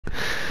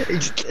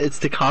It's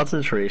the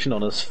concentration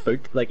on his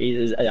foot. Like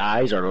his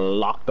eyes are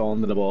locked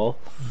onto the ball.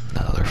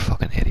 Another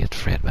fucking idiot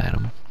Fred by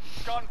him.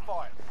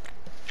 Gunfight.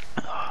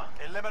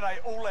 Eliminate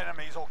all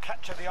enemies or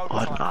capture the What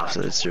overtime. an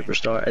absolute flag to win.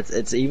 superstar!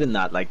 It's even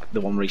that, like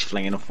the one where he's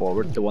flinging it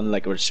forward, the one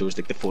like where it shows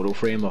like the photo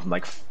frame of him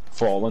like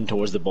falling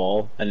towards the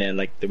ball, and then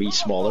like the wee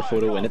smaller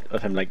photo in it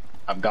of him like,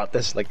 I've got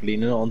this, like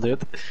leaning onto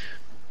it.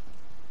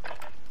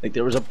 Like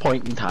there was a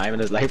point in time in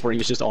his life where he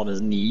was just on his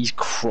knees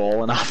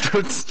crawling after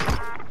it.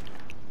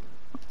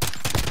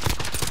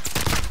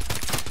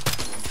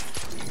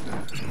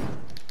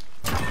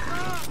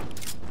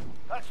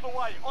 That's the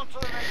way. On to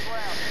the next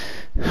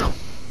round.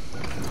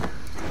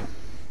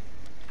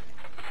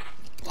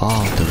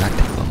 Oh, direct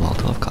hit a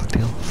Molotov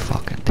cocktail.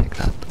 Fucking take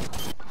that.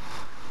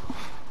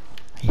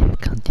 Yeah,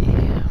 can't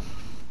you?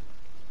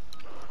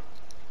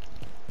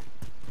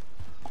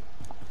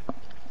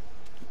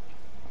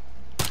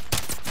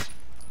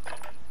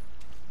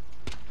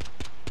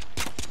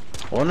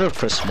 I wonder if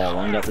Chris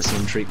Smalling got the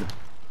same treatment.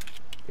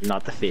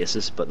 Not the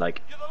faces, but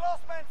like You're the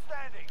last man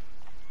standing.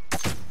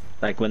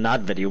 like when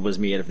that video was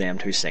made of them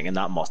two singing,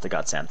 that must have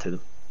got sent to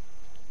them.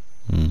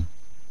 Hmm.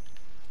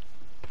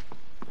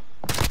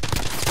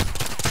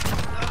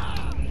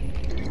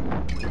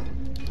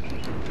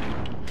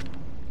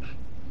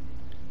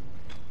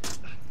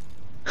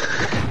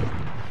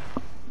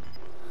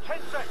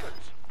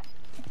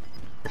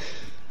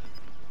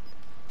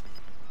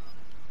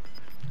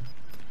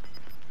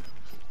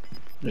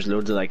 There's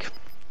loads of like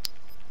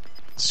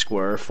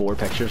square 4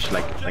 pictures,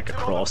 like a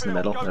cross in the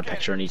middle and a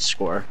picture in each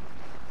square.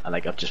 And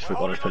like I've just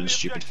forgotten to put in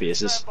stupid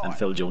faces, and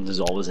Phil Jones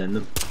is always in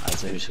them. I'd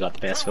say who's got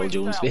the best Phil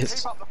Jones face.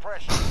 Keep up the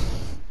pressure.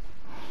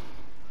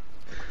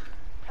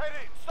 Head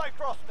in, stay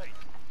frosty.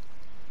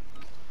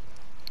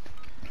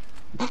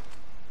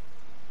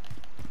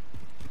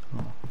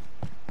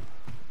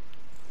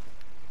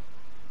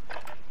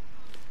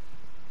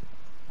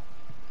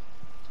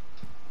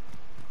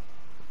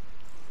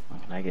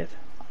 What can I get?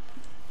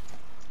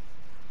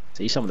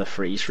 See some of the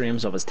freeze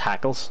frames of his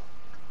tackles.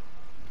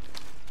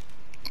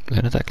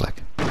 Lunatic,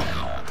 like.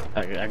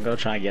 I'm gonna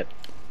try and get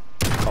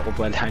a couple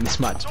by the time this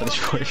match finished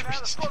for you.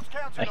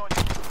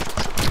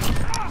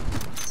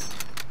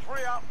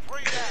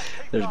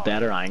 There's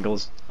better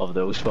angles of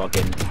those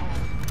fucking.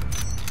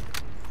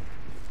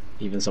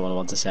 Even someone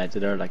wants to say to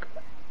there, like,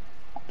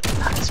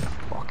 that's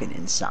fucking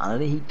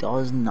insanity. He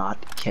does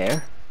not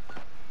care.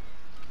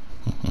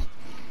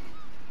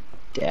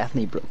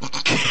 Definitely, bro.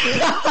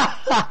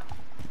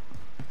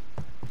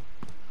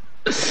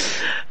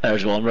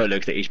 There's one where it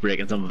looks like he's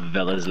breaking some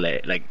villain's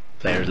leg, like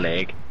player's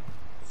leg.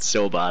 It's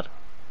so bad.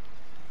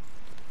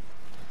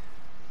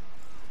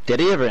 Did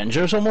he ever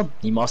injure someone?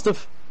 He must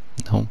have.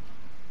 No.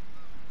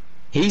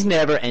 He's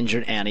never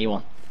injured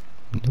anyone.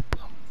 Nope.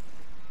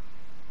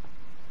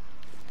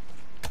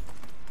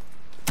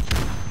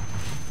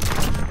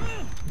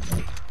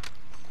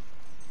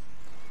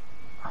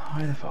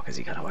 How the fuck has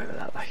he got away with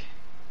that, like?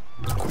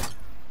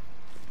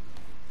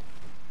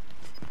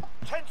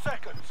 10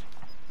 seconds.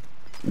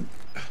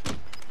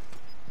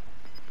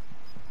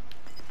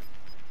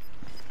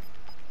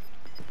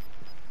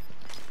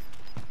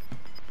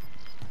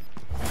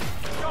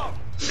 Go.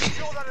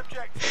 Secure that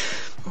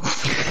objective.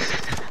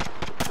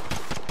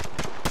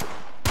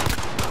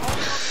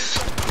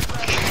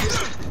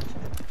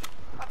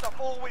 That's a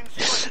 4-win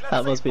streak.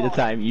 That must be the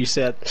time you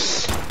said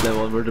the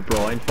one where De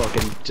Bruyne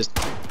fucking just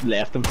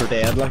left him for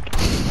dead, like.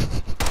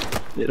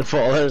 The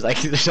followers,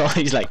 like, there's all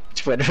these like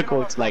Twitter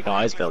quotes like, "Oh,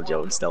 is Phil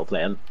Jones still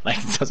playing?" Like,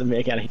 it doesn't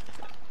make any.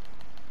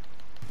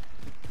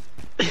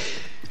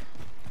 It's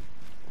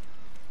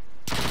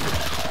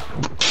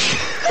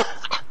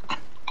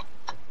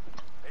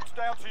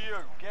down to you.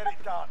 Get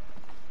it done.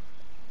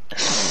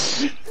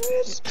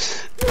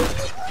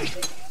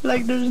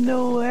 Like, there's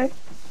no way.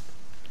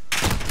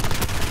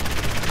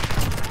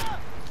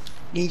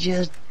 He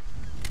just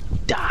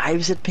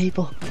dives at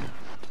people.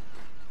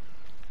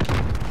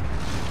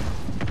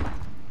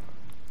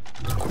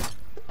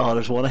 Oh,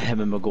 there's one of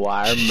him and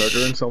Maguire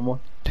murdering someone.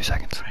 2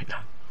 seconds. Right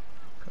now.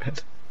 Go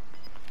ahead.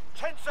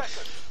 10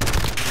 seconds.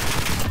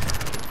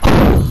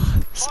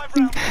 So 5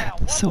 rounds now.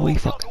 One so more we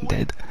shot to fucking win.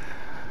 dead.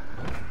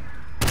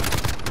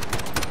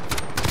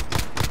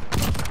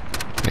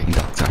 Wait, you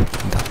don't, sorry.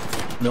 You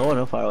don't.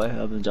 No, far away.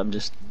 I'm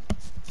just.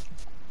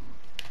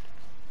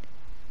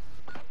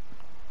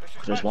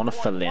 There's one of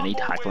Fellaini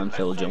tackling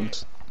Phil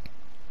Jones.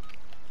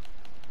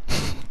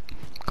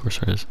 Of course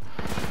there is.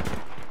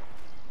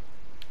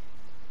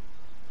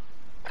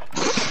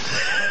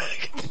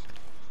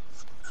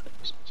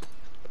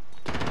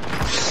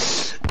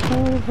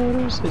 Oh, the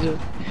photos.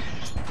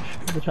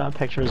 They're trying to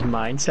picture his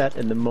mindset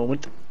in the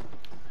moment.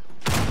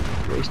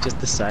 Where he's just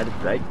decided,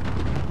 right?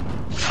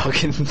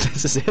 Fucking,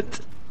 this is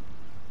it.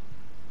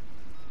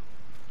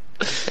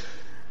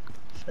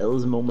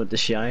 Phil's moment to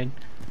shine.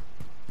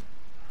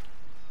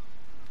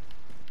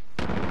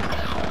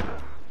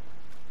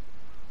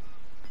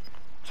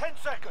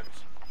 Seconds.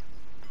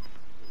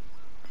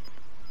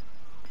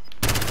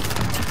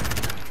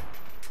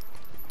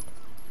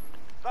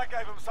 That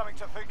gave them something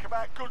to think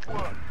about. Good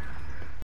work.